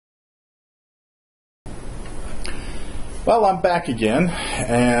Well, I'm back again,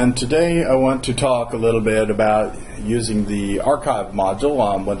 and today I want to talk a little bit about using the archive module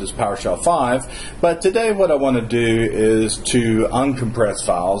on Windows PowerShell 5, but today what I want to do is to uncompress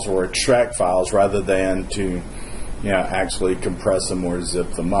files or extract files rather than to actually compress them or zip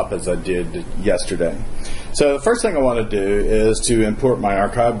them up as I did yesterday. So the first thing I want to do is to import my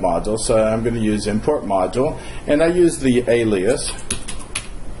archive module, so I'm going to use import module, and I use the alias.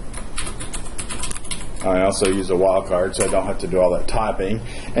 I also use a wildcard so I don't have to do all that typing.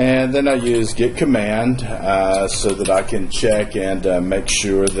 And then I use git command so that I can check and make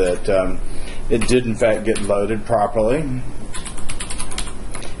sure that it did in fact get loaded properly.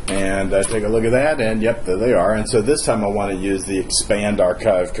 And I take a look at that, and yep, there they are. And so this time I want to use the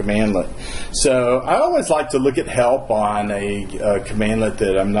ExpandArchive commandlet. So I always like to look at help on a commandlet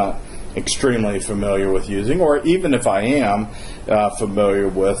that I'm not extremely familiar with using, or even if I am familiar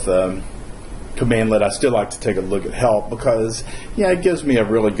with commandlet, I still like to take a look at help because it gives me a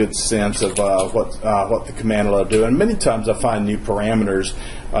really good sense of what the commandlet will do. And many times I find new parameters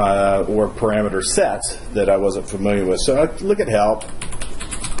or parameter sets that I wasn't familiar with. So I look at help,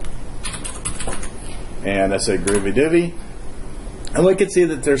 and I say groovy doovy, and we can see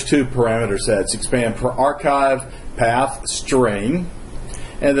that there's two parameter sets: expand per archive path string,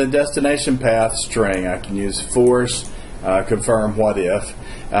 and then destination path string. I can use force, confirm what if.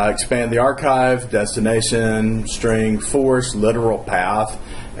 Expand the archive, destination, string, force, literal path,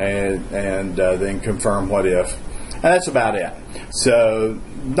 and then confirm what if. And that's about it. So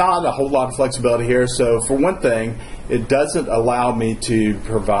not a whole lot of flexibility here. So for one thing, it doesn't allow me to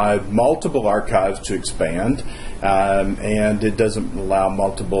provide multiple archives to expand, and it doesn't allow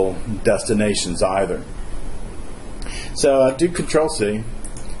multiple destinations either. So I do Control C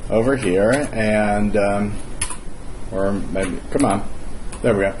over here, and or maybe, come on.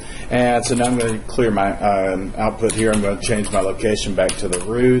 There we go. And so now I'm going to clear my output here. I'm going to change my location back to the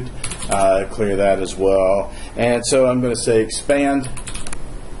root, clear that as well. And so I'm going to say expand.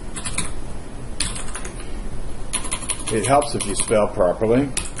 It helps if you spell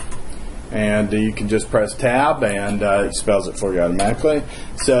properly. And you can just press tab and it spells it for you automatically.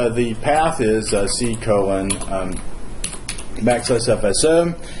 So the path is C:\FSO,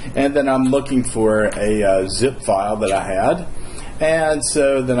 and then I'm looking for a zip file that I had. And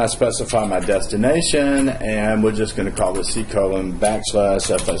so then I specify my destination, and we're just going to call this C:\FSO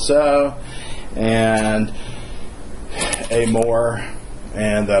and a more,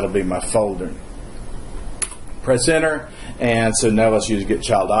 and that'll be my folder. Press enter, and so now let's use get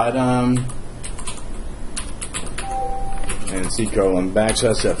child item and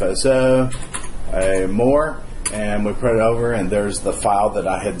C:\FSO a more, and we put it over, and there's the file that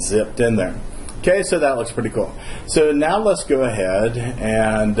I had zipped in there. Okay, so that looks pretty cool. So now let's go ahead,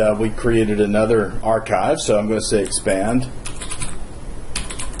 and we created another archive, so I'm going to say expand,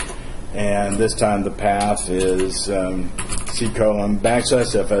 and this time the path is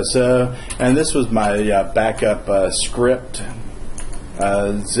C:\FSO, and this was my backup script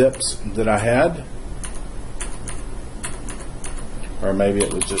zips that I had, or maybe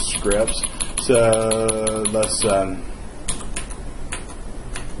it was just scripts. So let's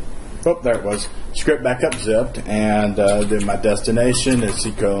there it was. Script backup zipped, and then my destination is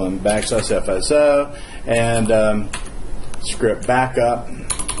C:\FSO, and script backup.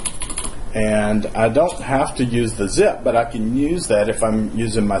 And I don't have to use the zip, but I can use that if I'm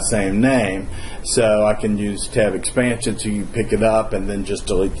using my same name. So I can use tab expansion so you pick it up and then just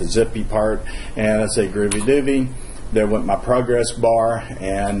delete the zippy part. And I say groovy doovy. There went my progress bar.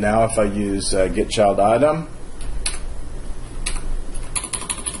 And now if I use get child item,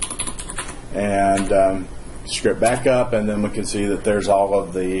 and script backup, and then we can see that there's all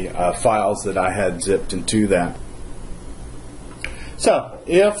of the files that I had zipped into that. So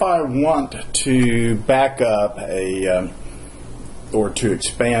if I want to back up or to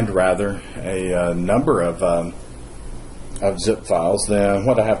expand rather, a number of zip files, then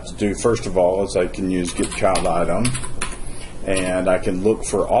what I have to do first of all is I can use get child item, and I can look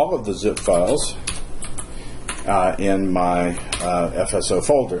for all of the zip files in my FSO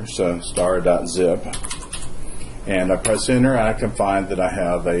folder, so star.zip, and I press enter, and I can find that I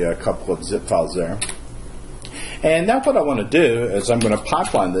have a couple of zip files there. And now what I want to do is I'm going to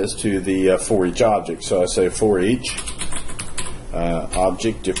pipeline this to the for each object. So I say for each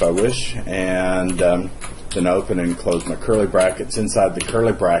object if I wish, and then open and close my curly brackets. Inside the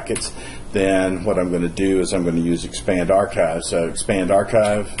curly brackets, then what I'm going to do is I'm going to use ExpandArchive. So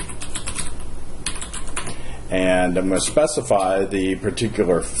ExpandArchive, and I'm going to specify the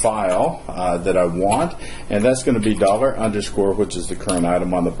particular file that I want, and that's going to be $_, which is the current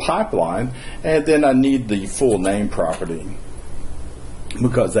item on the pipeline, and then I need the full name property,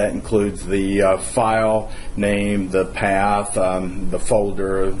 because that includes the file name, the path, the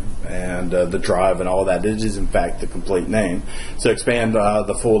folder, and the drive, and all that. It is in fact the complete name. So expand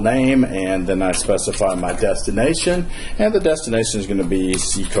the full name, and then I specify my destination, and the destination is going to be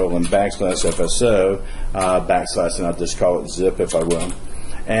C:\FSO / and I'll just call it zip if I will.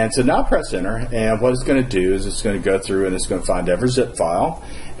 And so now press enter, and what it's going to do is it's going to go through and it's going to find every zip file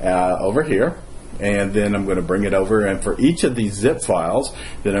over here. And then I'm going to bring it over, and for each of these zip files,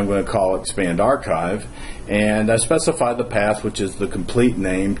 then I'm going to call ExpandArchive, and I specify the path, which is the complete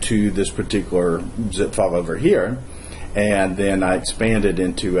name to this particular zip file over here, and then I expand it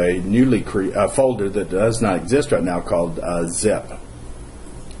into a newly folder that does not exist right now called zip.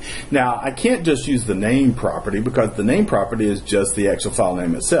 Now, I can't just use the name property, because the name property is just the actual file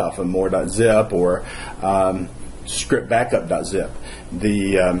name itself, a more.zip or script_backup.zip.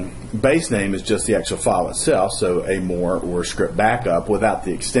 The base name is just the actual file itself, so a more or script backup without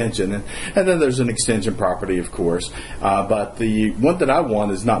the extension, and then there's an extension property, of course, but the one that I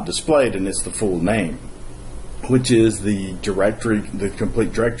want is not displayed, and it's the full name, which is the directory, the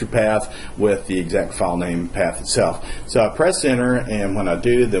complete directory path with the exact file name path itself. So I press enter, and when I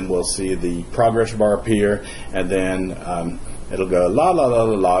do, then we'll see the progress bar appear, and then it'll go la la la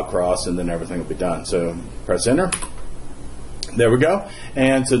la la across, and then everything will be done. So press enter. There we go.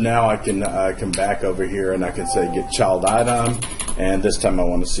 And so now I can come back over here, and I can say get child item, and this time I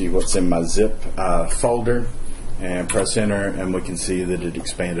want to see what's in my zip folder, and press enter, and we can see that it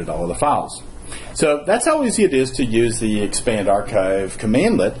expanded all of the files. So that's how easy it is to use the ExpandArchive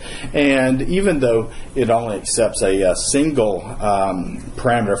commandlet, and even though it only accepts a single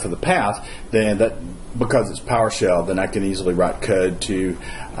parameter for the path, then that, because it's PowerShell, then I can easily write code to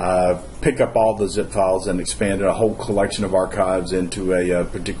pick up all the zip files and expand a whole collection of archives into a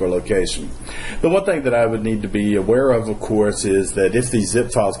particular location. The one thing that I would need to be aware of course, is that if these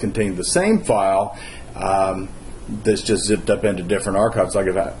zip files contain the same file that's just zipped up into different archives, like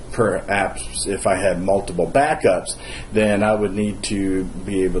perhaps if I had multiple backups, then I would need to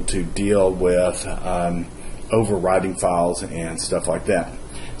be able to deal with overwriting files and stuff like that.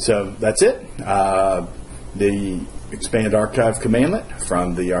 So that's it. The ExpandArchive commandlet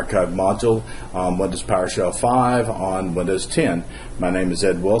from the archive module on Windows PowerShell 5 on Windows 10. My name is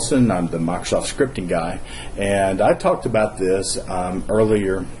Ed Wilson. I'm the Microsoft scripting guy, and I talked about this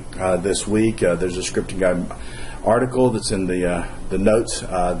earlier this week. There's a scripting guide article that's in the notes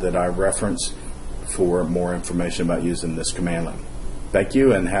that I reference for more information about using this commandlet. Thank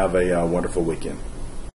you, and have a wonderful weekend.